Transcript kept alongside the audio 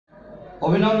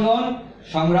অভিনন্দন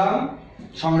সংগ্রাম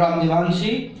সংগ্রাম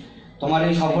দেবাংশী, তোমার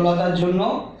এই সফলতার জন্য।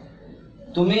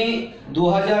 তুমি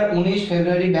 2019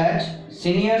 ফেব্রুয়ারি ব্যাচ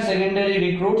সিনিয়র সেকেন্ডারি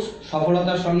রিক্রুটস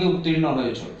সফলতার সঙ্গে উত্তীর্ণ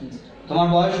হয়েছো। তোমার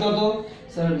বয়স কত?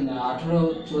 স্যার 18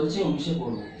 চলছে, 19-এ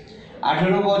পড়ব।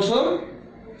 18 বছর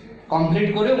কমপ্লিট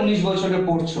করে 19 বছরে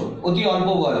পড়ছো, অতি অল্প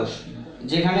বয়স।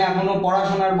 যেখানে এখনো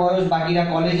পড়াশোনার বয়স, বাকিরা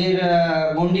কলেজের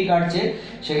গন্ডি কাটছে,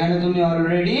 সেখানে তুমি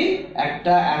অলরেডি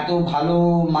একটা এত ভালো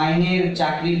মাইনের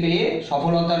চাকরি পেয়ে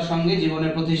সফলতার সঙ্গে জীবনে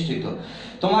প্রতিষ্ঠিত।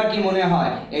 তোমার কি মনে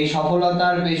হয় এই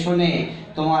সফলতার পেছনে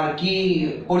তোমার কি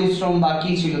পরিশ্রম বা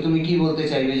কি ছিল? তুমি কি বলতে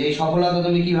চাইবে যে এই সফলতা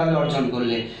তুমি কিভাবে অর্জন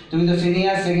করলে? তুমি তো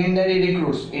senior secondary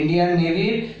recruits, Indian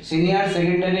নেভির senior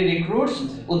secondary recruits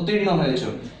উত্তীর্ণ হয়েছো।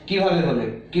 কিভাবে হলে,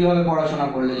 কিভাবে পড়াশোনা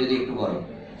করলে যদি একটু বলো।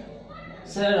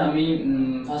 স্যার আমি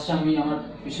ফার্স্ট আমার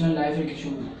পার্সোনাল লাইফে কিছু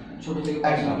ছোট থেকে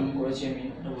পড়াশোনা করেছি, আমি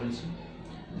এটা বলেছি।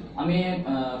 আমি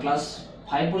ক্লাস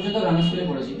 5 পর্যন্ত গ্রামের স্কুলে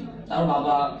পড়েছি। তার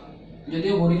বাবা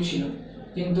যদিও গরিব ছিল,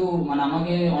 কিন্তু মানে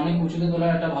আমাকে অনেক উঁচুতে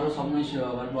তোলার একটা ভালো স্বপ্ন ছিল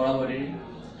বাবার বরাবরেরই।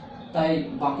 তাই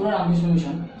বাঁকুড়া রামকৃষ্ণ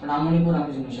মিশন, রামমণিপুর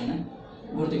রামকৃষ্ণ মিশনে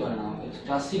ভর্তি করেন আমাকে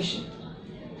ক্লাস 6-এ।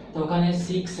 তো ওখানে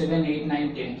 6, 7, 8, 9,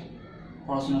 10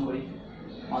 পড়াশোনা করি।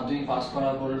 মাধ্যমিক পাস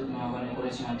করার পর ওখানে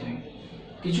করেছি মাধ্যমিক।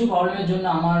 কিছু প্রবলেমের জন্য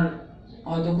আমার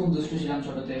হয়তো খুব দুষ্টু ছিলাম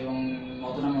ছোটোতে এবং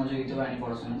অতটা মনোযোগ দিতে পারিনি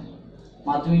পড়াশোনায়।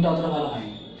 মাধ্যমিকটা অতটা ভালো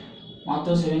হয়নি, মাত্র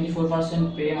 74%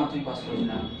 পেয়ে মাধ্যমিক পাস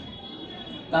করেছিলাম।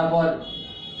 তারপর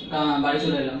বাড়ি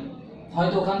চলে এলাম।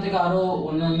 হয়তো ওখান থেকে আরও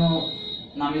অন্যান্য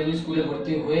নামি দামি স্কুলে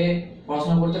ভর্তি হয়ে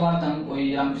পড়াশোনা করতে পারতাম ওই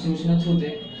রামকৃষ্ণ মিশনের থ্রুতে,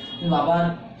 কিন্তু বাবার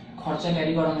খরচা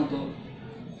ক্যারি করার মতো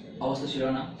অবস্থা ছিল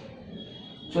না।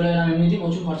 চলে এলাম, এমনিতেই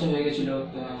প্রচুর খরচা হয়ে গেছিলো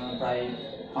প্রায়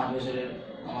 5 বছরের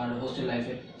আমার হোস্টেল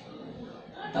লাইফে।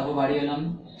 তারপর বাড়ি এলাম।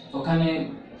 ওখানে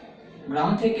গ্রাম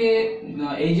থেকে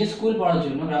এই যে স্কুল পড়ার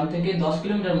জন্য গ্রাম থেকে 10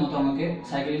 কিলোমিটার মতো আমাকে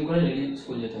সাইকেলিং করে রেলি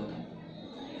স্কুল যেতে হতো।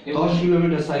 10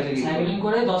 কিলোমিটার সাইকেলিং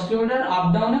করে 10 কিলোমিটার, আপ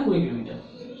ডাউনে 20 কিলোমিটার।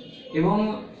 এবং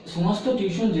সমস্ত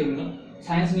টিউশন যেগুলো,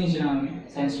 সায়েন্স নিয়েছিলাম আমি,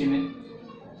 সায়েন্স স্ট্রিমে,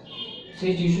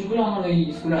 সেই টিউশনগুলো আমার ওই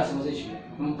স্কুলের আশেপাশে ছিল।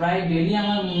 এবং প্রায় ডেলি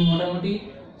আমার মোটামুটি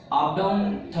আপ ডাউন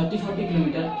 30-40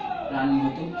 কিলোমিটার রানিং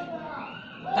হতো।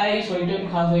 তাই শরীরটা একটু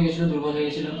খারাপ হয়ে গেছিলো, দুর্বল হয়ে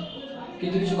গেছিলাম,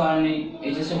 কিন্তু কিছু কারণ নেই,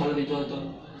 এইচএসটা ভালো দিতে হতো।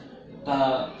 তা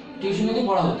টিউশনেতেই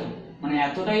পড়া হতো, মানে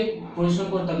এতটাই পরিশ্রম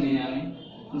করতাম দিনে আমি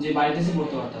যে বাড়িতে এসে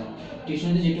পড়তে পারতাম না।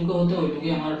 টিউশনেতে যেটুকু হতো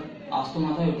ওইটুকুই আমার আসতো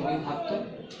মাথায়, ওইটুকুই থাকতো।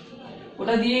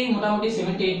 ওটা দিয়েই মোটামুটি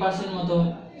 78% মতো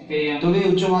পেয়ে। তুমি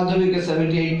উচ্চ মাধ্যমিকে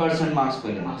 78% মার্কস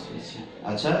পেলে?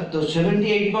 আচ্ছা, তো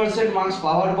 78% মার্কস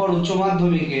পাওয়ার পর উচ্চ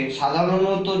মাধ্যমিকে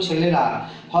সাধারণত ছেলেরা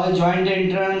হয় জয়েন্ট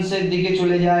এন্ট্রান্সের দিকে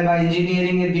চলে যায়, বা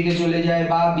ইঞ্জিনিয়ারিং এর দিকে চলে যায়,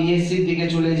 বা বিএসসির দিকে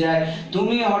চলে যায়।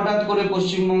 তুমি হঠাৎ করে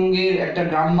পশ্চিমবঙ্গের একটা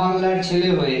গ্রাম বাংলার ছেলে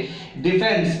হয়ে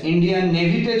ডিফেন্স ইন্ডিয়ান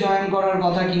নেভিতে জয়েন করার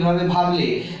কথা কিভাবে ভাবলে?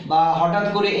 বা হঠাৎ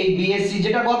করে এই বিএসসি,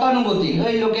 যেটা গতানুগতিক,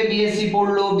 ওই লোকে বিএসসি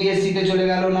পড়লো, বিএসসিতে চলে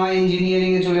গেল, নয়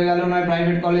ইঞ্জিনিয়ারিং এ চলে গেল, নয়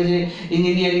প্রাইভেট কলেজে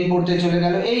ইঞ্জিনিয়ারিং পড়তে চলে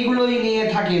গেল, এইগুলোই নিয়ে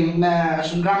থাকে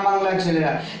গ্রাম বাংলার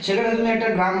ছেলেরা। সেখানে তুমি একটা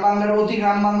গ্রাম বাংলার, অতি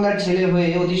গ্রাম বাংলার ছেলে হয়ে,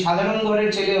 অতি সাধারণ ঘরের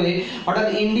ছেলে হয়ে হঠাৎ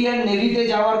ইন্ডিয়ান নেভিতে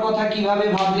যাওয়ার কথা কিভাবে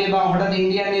ভাবলে? বা হঠাৎ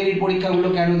ইন্ডিয়ান নেভির পরীক্ষাগুলো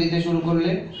কেন দিতে শুরু করলে?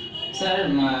 স্যার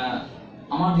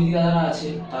আমার দিদি দাদারা আছে,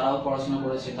 তারাও পড়াশোনা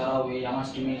করেছে, তারাও ওই আমার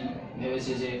স্ট্রিমে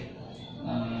ভেবেছে যে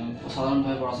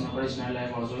সাধারণভাবে পড়াশোনা করে জেনারেল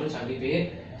লাইনে পড়াশোনা করে চাকরি পেয়ে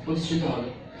প্রতিষ্ঠিত হবে।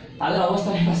 তাদের অবস্থা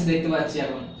আমি কাছে দেখতে পাচ্ছি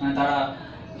এখন, মানে তারা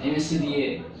এমএসসি দিয়ে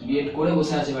বিএড করে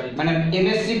বসে আছে বাড়িতে। মানে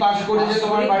এমএসসি পাস করেছে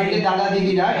তোমার বাড়িতে দাদা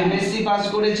দিদিরা, এমএসসি পাস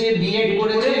করেছে, বিএড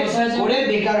করেছে, করে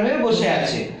বেকার হয়ে বসে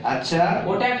আছে। আচ্ছা,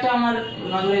 ওটা একটা আমার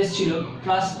নজরে এসেছিল।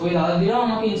 প্লাস ওই দাদা দিদিরাও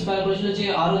আমাকে ইন্সপায়ার করেছিল যে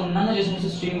আরো অন্যান্য যে সমস্ত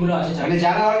স্ট্রিমগুলো আছে, মানে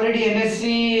যারা অলরেডি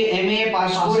এমএসসি এমএ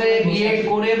পাস করে বিএড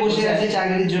করে বসে আছে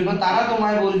চাকরির জন্য, তারা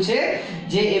তোমায় বলছে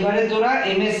যে এবারে তোরা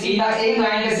এমএসসি বা এই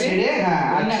লাইনে ছেড়ে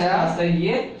আচ্ছা রাস্তায়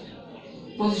গিয়ে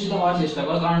প্রতিষ্ঠিত হওয়ার চেষ্টা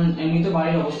কর। কারণ এমনিতে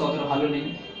বাড়ির অবস্থা অতটা ভালো নেই,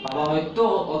 বাবা হয়তো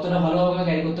অতটা ভালোভাবে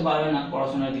ক্যারি করতে পারবে না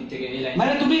পড়াশোনার দিক থেকে এই লাইনে।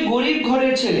 মানে তুমি গরিব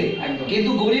ঘরের ছেলে,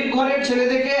 কিন্তু গরিব ঘরের ছেলে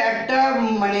থেকে একটা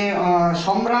মানে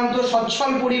সম্ভ্রান্ত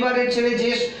সচ্ছল পরিবারের ছেলে যে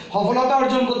সফলতা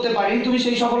অর্জন করতে পারি, তুমি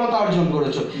সেই সফলতা অর্জন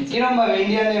করেছো। কিরম ভাবে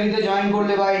ইন্ডিয়ান নেভিতে জয়েন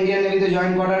করলে, বা ইন্ডিয়ান নেভিতে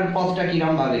জয়েন করার পথটা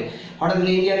কিরম ভাবে? হঠাৎ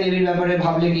ইন্ডিয়ান নেভির ব্যাপারে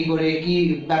ভাবলে কি করে? কি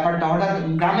ব্যাপারটা হঠাৎ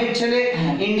গ্রামের ছেলে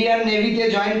ইন্ডিয়ান নেভিতে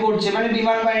জয়েন করছে? মানে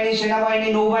বিমান বাহিনী, সেনাবাহিনী,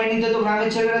 নৌবাহিনীতে তো গ্রামের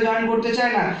ছেলেরা জয়েন করতে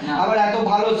চায় না, আবার এত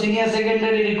ভালো সিনিয়র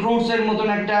সেকেন্ডারি রিক্রুটস এর মতন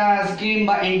একটা স্কিম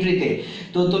বা এন্ট্রিতে।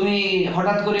 তো তুমি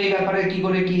হঠাৎ করে এই ব্যাপারে কি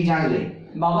করে কি জানলে?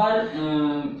 বাবার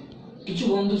কিছু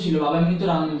বন্ধু ছিল, বাবা এমনি তো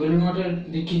বেলুড় মঠের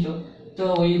দীক্ষিত, তো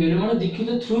ওই বেলুড় মঠের দীক্ষিত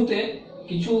থ্রুতে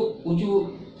কিছু উঁচু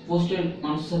পোস্টের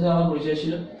মানুষের সাথে আমার পরিচয়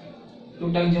ছিল,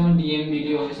 টুকটাক যেমন ডিএম,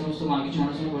 বিডিও, এই সমস্ত কিছু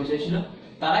মানুষের সাথে পরিচয় ছিল।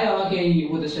 তারাই বাবাকে এই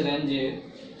উপদেশটা দেন যে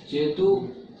যেহেতু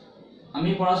আমি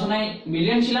পড়াশোনায়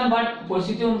ব্রিলিয়েন্ট ছিলাম, বাট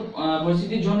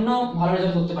পরিস্থিতির জন্য ভালো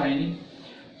রেজাল্ট করতে পারিনি।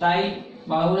 তাই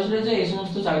বাবা বলেছিল যে এই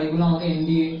সমস্ত চাকরিগুলো আমাকে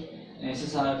এনডিএ,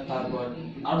 SSR, তারপর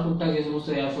আর টুকটাক যে সমস্ত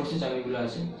এয়ারফোর্সের চাকরিগুলো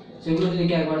আছে সেগুলোর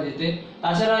দিকে একবার যেতে।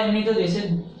 তাছাড়া এমনি তো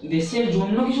দেশের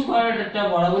জন্য কিছু করার একটা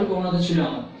বরাবরই প্রবণতা ছিল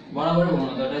আমার, বরাবরই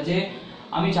প্রবণতাটা যে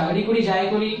আমি চাকরি করি যাই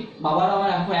করি, বাবার আমার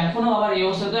এখনো বাবার এই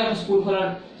অবস্থাতে একটা স্কুল খোলার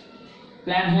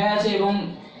প্ল্যান হয়ে আছে এবং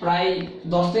প্রায়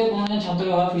 10 থেকে 15 জন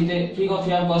ছাত্রকে বাবা ফ্রি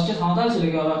অফ কস্টে সাঁওতাল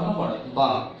ছেলেকে বাবা এখনো পড়ায়।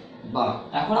 বাহ বাহ,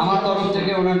 এখন আমার তরফ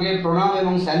থেকে ওনাকে প্রণাম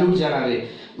এবং স্যালুট জানাবে,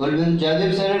 বলবেন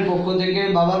জয়দেব স্যারের পক্ষ থেকে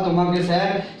বাবা তোমাকে স্যার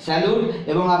স্যালুট।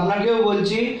 এবং আপনাকেও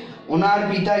বলছি ওনার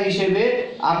পিতা হিসেবে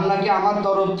আপনাকে আমার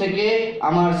তরফ থেকে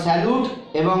আমার স্যালুট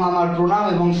এবং আমার প্রণাম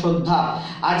এবং শ্রদ্ধা।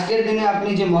 আজকের দিনে আপনি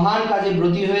যে মহান কাজে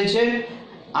ব্রতী হয়েছেন,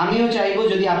 আমিও চাইবো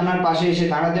যদি আপনার পাশে এসে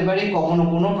দাঁড়াতে পারি, কখনো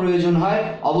কোনো প্রয়োজন হয়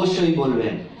অবশ্যই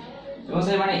বলবেন। এবং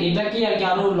স্যার মানে এটা কি আর কি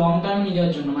আরো লং টার্ম নিয়ে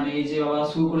যাওয়ার জন্য, মানে এই যে বাবা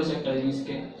শুরু করেছে একটা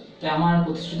জিনিসকে, তাই আমার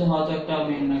প্রতিষ্ঠিত হওয়া তো একটা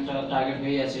মেন একটা টার্গেট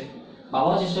হয়ে আছে।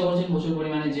 বাবাও চেষ্টা করছেন প্রচুর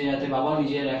পরিমাণে যে যাতে বাবাও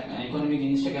নিজের ইকোনমিক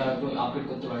জিনিসটাকে আরো আপডেট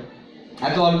করতে পারে।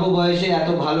 এত অল্প বয়সে এত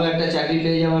ভালো একটা চাকরি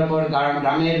পেয়ে যাওয়ার পর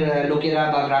গ্রামের লোকেরা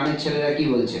বা গ্রামের ছেলেরা কি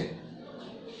বলছে?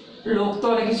 লোক তো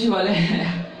অনেক কিছু বলে,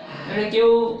 কেউ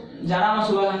যারা আমার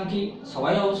শুভাকাঙ্ক্ষী,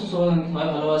 সবাই অবশ্য শুভাকাঙ্ক্ষী, সবাই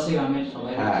ভালোবাসে, গ্রামের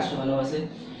সবাই ভালোবাসে।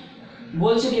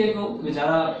 বলছে কেউ কেউ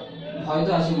যারা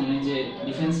হয়তো আছে মনে যে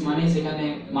ডিফেন্স মানে সেখানে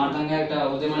মারদাঙ্গা একটা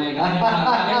ওদের মানে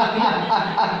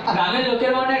গ্রামের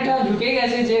লোকের মানে একটা ঢুকে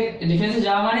গেছে যে ডিফেন্সে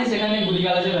যাওয়া মানে সেখানে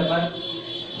গুলিগালাজের ব্যাপার।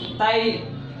 তাই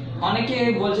অনেকে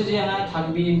বলছে যে হ্যাঁ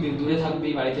থাকবি, দূরে থাকবি,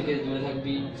 বাড়ি থেকে দূরে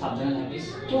থাকবি, সাবধানে থাকিস।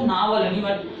 কেউ না বলেনি,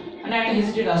 বাট মানে একটা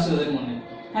হেজিটেট আসছে ওদের মনে।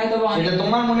 হ্যাঁ, তবে সেটা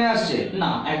তোমার মনে আসছে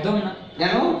না? একদম না।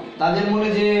 কেন? তাদের মনে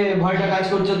যে ভয়টা কাজ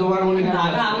করছে তোমার মনে কেন?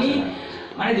 না, আমি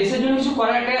মানে দেশের জন্য কিছু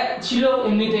করার একটা ছিল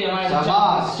এমনিতেই আমার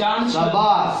চান্স।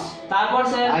 তারপর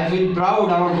স্যার আই ফিল প্রাউড,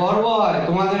 আমার গর্ব হয়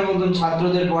তোমাদের মতন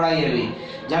ছাত্রদের পড়াই আমি,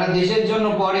 যারা দেশের জন্য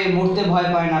পড়ে, মরতে ভয়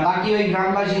পায় না। বাকি ওই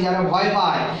গ্রামবাসী যারা ভয়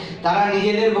পায়, তারা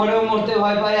নিজেদের ঘরেও মরতে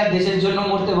ভয় পায় আর দেশের জন্য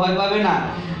মরতে ভয় পাবে না।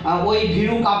 ওই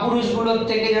ভীরু কাপুরুষগুলোর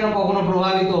থেকে যেন কখনো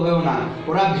প্রভাবিত হবেও না।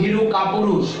 ওরা ভীরু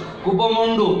কাপুরুষ,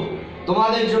 কুপমন্ডু।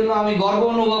 তোমাদের জন্য আমি গর্ব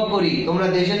অনুভব করি, তোমরা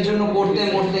দেশের জন্য পড়তে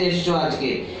মরতে এসছো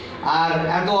আজকে। আর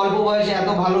এত অল্প বয়সে এত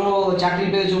ভালো চাকরি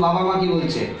পেয়েছো। বাবা মা কি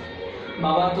বলছে?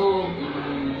 বাবা তো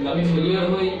আমি ফেলিওর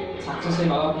হই, সাকসেস হই,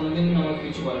 বাবা কোনোদিন আমাকে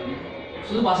কিছু বলেনি,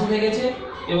 শুধু পাশে থেকেছে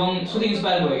এবং শুধু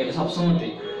ইন্সপায়ার করে গেছে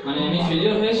সবসময়তেই। মানে আমি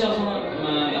ফেলিওর হয়েছি সবসময়,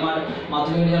 আমার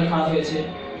মাধ্যমিক রেজাল্ট খারাপ হয়েছে,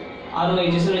 আরও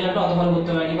এইচএসের রেজাল্টটা অত ভালো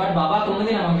করতে পারিনি, বাট বাবা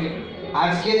কোনোদিন আমাকে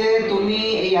আজকে যে তুমি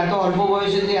এই এত অল্প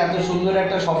বয়সে যে এত সুন্দর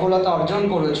একটা সফলতা অর্জন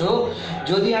করেছো,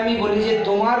 যদি আমি বলি যে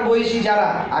তোমার বয়সী যারা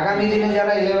আগামী দিনে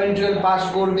যারা 11-12 পাস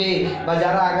করবে বা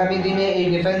যারা আগামী দিনে এই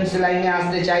ডিফেন্স লাইনে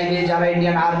আসতে চাইবে, যারা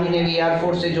ইন্ডিয়ান আর্মি, নেভি,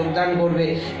 এয়ারফোর্সে যোগদান করবে,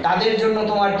 তাদের জন্য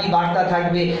তোমার কি বার্তা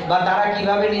থাকবে? বা তারা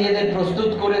কিভাবে নিজেদের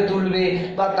প্রস্তুত করে তুলবে,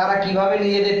 বা তারা কিভাবে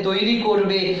নিজেদের তৈরি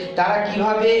করবে, তারা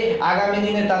কিভাবে আগামী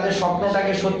দিনে তাদের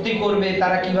স্বপ্নটাকে সত্যি করবে,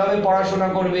 তারা কিভাবে পড়াশোনা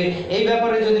করবে, এই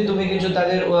ব্যাপারে যদি তুমি কিছু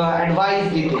তাদের অ্যাডভাইস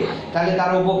দিতে, তাহলে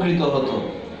তারা উপকৃত হতো।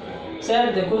 স্যার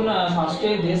দেখুন, ফার্স্টে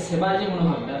দেশ সেবার যে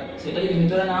মনোভাবটা, সেটা যদি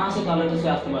ভিতরে না আসে তাহলে তো সে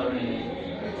আসতে পারবে না,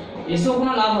 এসেও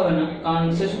কোনো লাভ হবে না, কারণ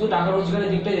সে শুধু টাকা রোজগারের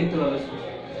দিকটাই দেখতে পাবে।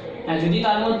 হ্যাঁ, যদি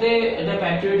তার মধ্যে একটা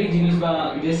প্যাট্রিয়টিক জিনিস বা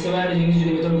দেশ সেবার একটা জিনিস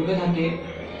যদি ভিতরে ঢুকে থাকে,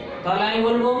 তাহলে আমি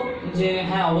বলবো যে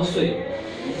হ্যাঁ অবশ্যই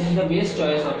this is the best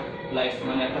choice of life,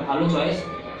 মানে একটা ভালো চয়েস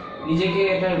নিজেকে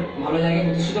একটা ভালো জায়গায়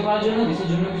প্রতিষ্ঠিত করার জন্য, দেশের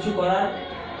জন্য কিছু করার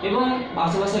এবং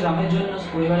আশেপাশে গ্রামের জন্য,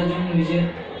 পরিবারের জন্য, নিজের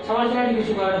সবার জন্য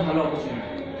কিছু করার ভালো অপরচুনিটি।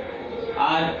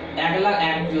 আর 1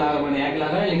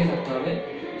 লাখ লেগে থাকতে হবে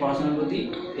পড়াশোনার প্রতি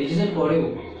এইচএসের পরেও,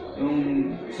 এবং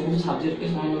সমস্ত সাবজেক্টকে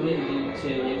সমানভাবে যদি সে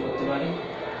করতে পারে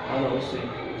তাহলে অবশ্যই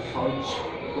সহজ,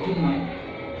 কঠিন নয়,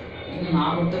 কিন্তু না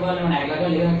করতে পারলে মানে 1 লাখ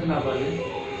লেগে থাকতে না পারলে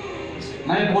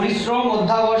মানে পরিশ্রম,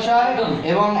 অধ্যাবসায়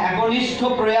এবং একনিষ্ঠ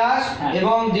প্রয়াস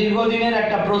এবং দীর্ঘদিনের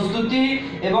একটা প্রস্তুতি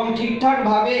এবং ঠিকঠাক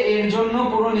ভাবে এর জন্য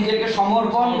পুরো নিজেকে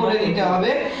সমর্পণ করে দিতে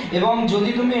হবে। এবং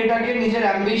যদি তুমি এটাকে নিজের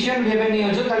অ্যাম্বিশন ভেবে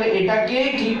নিয়েছো, তাহলে এটাকে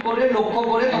ঠিক করে লক্ষ্য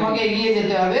করে তোমাকে এগিয়ে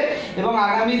যেতে হবে এবং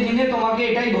আগামী দিনে তোমাকে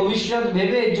এটাই ভবিষ্যৎ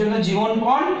ভেবে এর জন্য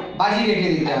জীবনপণ বাজি রেখে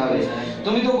দিতে হবে।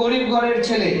 তুমি তো গরিব ঘরের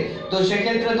ছেলে, তো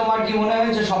সেক্ষেত্রে তোমার কি মনে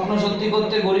হয়েছে স্বপ্ন সত্যি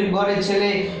করতে? গরিব ঘরের ছেলে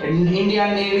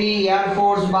ইন্ডিয়ান নেভি,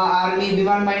 এয়ারফোর্স বা আর্মি,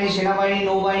 বিমান বাহিনী, সেনাবাহিনী,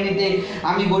 নৌবাহিনীতে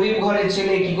আমি গরিব ঘরের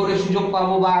ছেলে কি করে সুযোগ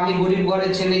পাবো, বা আমি গরিব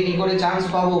ঘরের ছেলে কি করে চান্স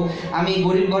পাবো, আমি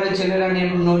গরিব ঘরের ছেলেরা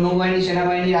নৌবাহিনী,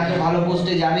 সেনাবাহিনীর এত ভালো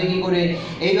পোস্টে যাবে কি করে,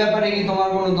 এই ব্যাপারে কি তোমার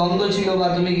কোনো দ্বন্দ্ব ছিল বা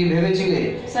তুমি কি ভেবেছিলে?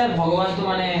 স্যার ভগবান তো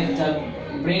মানে যার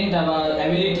ব্রেনটা বা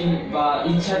অ্যাবিলিটি বা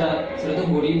ইচ্ছাটা, সেটা তো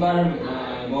গরিব আর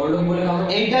বড়লোক বলে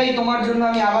এইটাই তোমার জন্য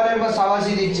আমি আবার একবার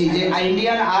সাবাসি দিচ্ছি যে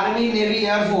ইন্ডিয়ান আর্মি, নেভি,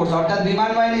 এয়ারফোর্স অর্থাৎ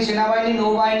বিমান বাহিনী, সেনাবাহিনী,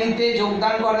 নৌবাহিনীতে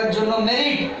যোগদান করার জন্য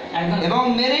মেরিট এবং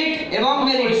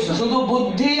মেরিট শুধু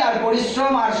বুদ্ধি আর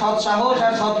পরিশ্রম আর সৎ সাহস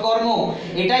আর সৎকর্ম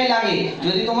এটাই লাগে।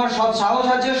 যদি তোমার সৎ সাহস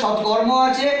আছে, সৎকর্ম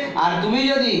আছে, আর তুমি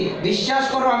যদি বিশ্বাস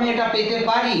করো আমি এটা পেতে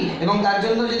পারি এবং তার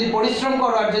জন্য যদি পরিশ্রম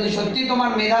করো আর যদি সত্যি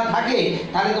তোমার মেধা থাকে,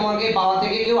 তাহলে তোমাকে পাওয়া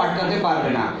থেকে কেউ আটকাতে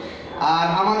পারবে না। আর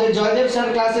আমাদের জয়দেব স্যার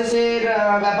ক্লাসেসের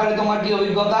ব্যাপারে তোমার কি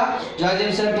অভিজ্ঞতা?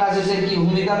 জয়দেব স্যার ক্লাসেসের কি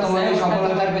ভূমিকা তোমার এই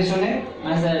সফলতার পেছনে?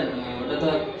 মানে স্যার ওটা তো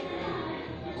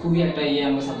খুবই একটা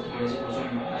আমাকে সাপোর্ট করেছে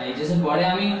প্রচন্ড। এইচএস এর পরে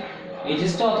আমি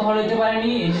এইচএসটা অত ভালো দিতে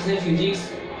পারিনি, এইচএস এর ফিজিক্স,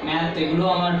 ম্যাথ এগুলো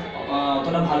আমার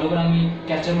অতটা ভালো করে আমি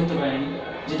ক্যাপচার করতে পারিনি,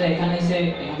 যেটা এখানে এসে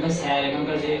এখানকার স্যার,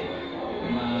 এখানকার যে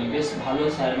বেশ ভালো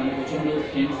স্যার, মানে প্রচন্ড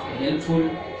হেল্পফুল,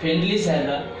 ফ্রেন্ডলি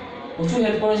স্যাররা প্রচুর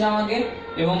হেল্প করেছে আমাকে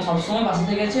এবং সবসময় পাশে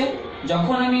থেকেছে।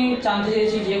 যখন আমি জানতে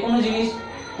চেয়েছি যে কোনো জিনিস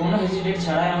কোনো হেজিটেট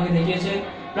ছাড়াই আমাকে দেখিয়েছে।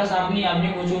 প্লাস আপনি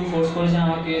প্রচুর ফোর্স করেছেন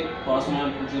আমাকে পড়াশোনার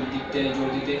জোর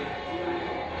দিতে।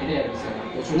 এটাই আর কি স্যার।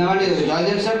 না মানে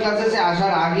জয়দেব স্যার ক্লাসেসে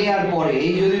আসার আগে আর পরে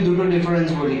এই যদি দুটো ডিফারেন্স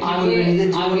বলি, কি বলবেন নিজের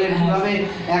জীবনে কিভাবে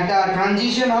একটা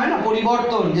ট্রানজিশন হয় না,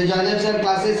 পরিবর্তন, যে জয়দেব স্যার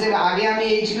ক্লাসেসের আগে আমি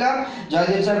এই ছিলাম,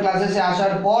 জয়দেব স্যার ক্লাসেসে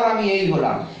আসার পর আমি এই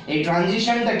হলাম, এই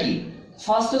ট্রানজিশনটা কি?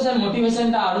 ফার্স্ট তো স্যার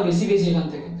মোটিভেশনটা আরো বেশি এখান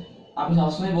থেকে। আপনি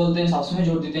সবসময় বলতেন, সবসময়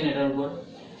জোর দিতেন এটার উপর।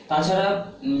 তাছাড়া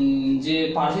যে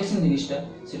পারফেকশন জিনিসটা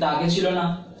সেটা আগে ছিল না,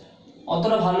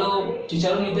 অতটা ভালো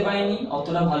টিচারও নিতে পারিনি,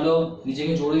 অতটা ভালো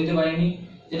নিজেকে জোর দিতে পারিনি,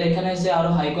 যেটা এখানে এসে আরো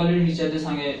হাই কোয়ালিটি টিচারদের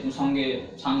সঙ্গে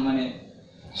মানে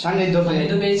সান্নিধ্য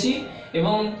পেয়েছি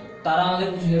এবং তারা আমাদের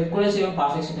কিছু হেল্প করেছে এবং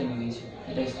পারফেকশনটা নিয়ে নিয়েছে।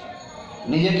 এটাই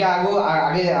নিজেকে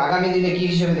আগামী দিনে কি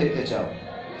হিসেবে দেখতে চাও?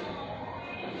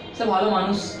 স্যার ভালো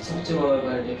মানুষ সবচেয়ে বড়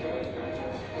ব্যাপার।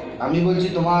 আমি বলছি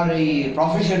তোমার এই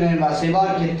প্রফেশনের বা সেবার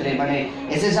ক্ষেত্রে, মানে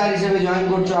এসএসআর হিসেবে জয়েন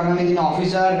করছো, আগামী দিনে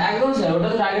অফিসার। একদম স্যার, ওটা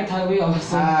তো টার্গেট থাকবেই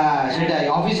অবশ্যই। হ্যাঁ সেটাই,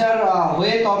 অফিসার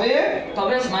হয়ে তবে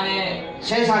মানে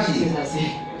শেষ হাসি।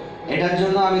 এটার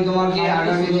জন্য আমি তোমাকে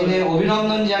আগামী দিনে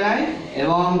অভিনন্দন জানাই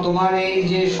এবং তোমার এই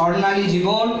যে স্বর্ণালী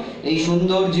জীবন, এই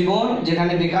সুন্দর জীবন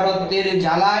যেখানে বেকারত্বের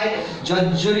জ্বালায়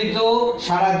জর্জরিত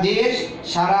সারা দেশ,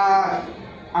 সারা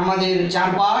আমাদের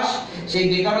চারপাশ, সেই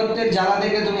বেকারত্বের জ্বালা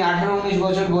থেকে তুমি 18-19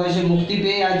 বছর বয়সে মুক্তি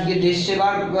পেয়ে আজকে দেশ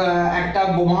সেবার একটা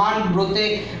মহান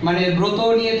ব্রত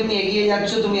নিয়ে তুমি এগিয়ে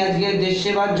যাচ্ছ। তুমি আজকে দেশ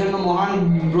সেবার জন্য মহান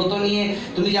ব্রত নিয়ে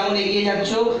তুমি যেমন এগিয়ে যাচ্ছ,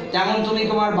 তেমন তুমি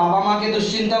তোমার বাবা মাকে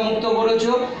দুশ্চিন্তা মুক্ত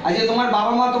করেছো। আজকে তোমার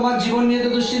বাবা মা তোমার জীবন নিয়ে তো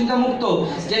দুশ্চিন্তা মুক্ত,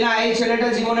 যে না এই ছেলেটা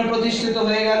জীবনে প্রতিষ্ঠিত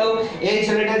হয়ে গেল, এই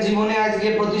ছেলেটা জীবনে আজকে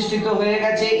প্রতিষ্ঠিত হয়ে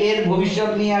গেছে, এর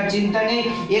ভবিষ্যৎ নিয়ে আর চিন্তা নেই,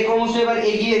 এ ক্রমশ এবার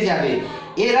এগিয়ে যাবে,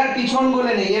 এর আর পিছন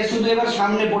বলে নেই, এর শুধু এবার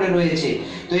সামনে পড়ে রয়েছে।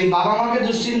 তো এই বাবা মাকে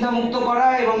দুশ্চিন্তা মুক্ত করা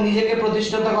এবং নিজেকে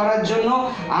প্রতিষ্ঠিত করার জন্য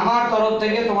আমার তরফ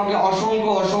থেকে তোমাকে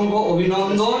অসংখ্য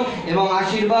অভিনন্দন এবং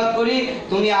আশীর্বাদ করি।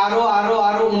 তুমি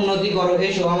আরো উন্নতি করো।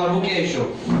 এসো আমার বুকে এসো।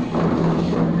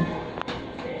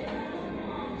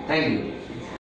 Thank you.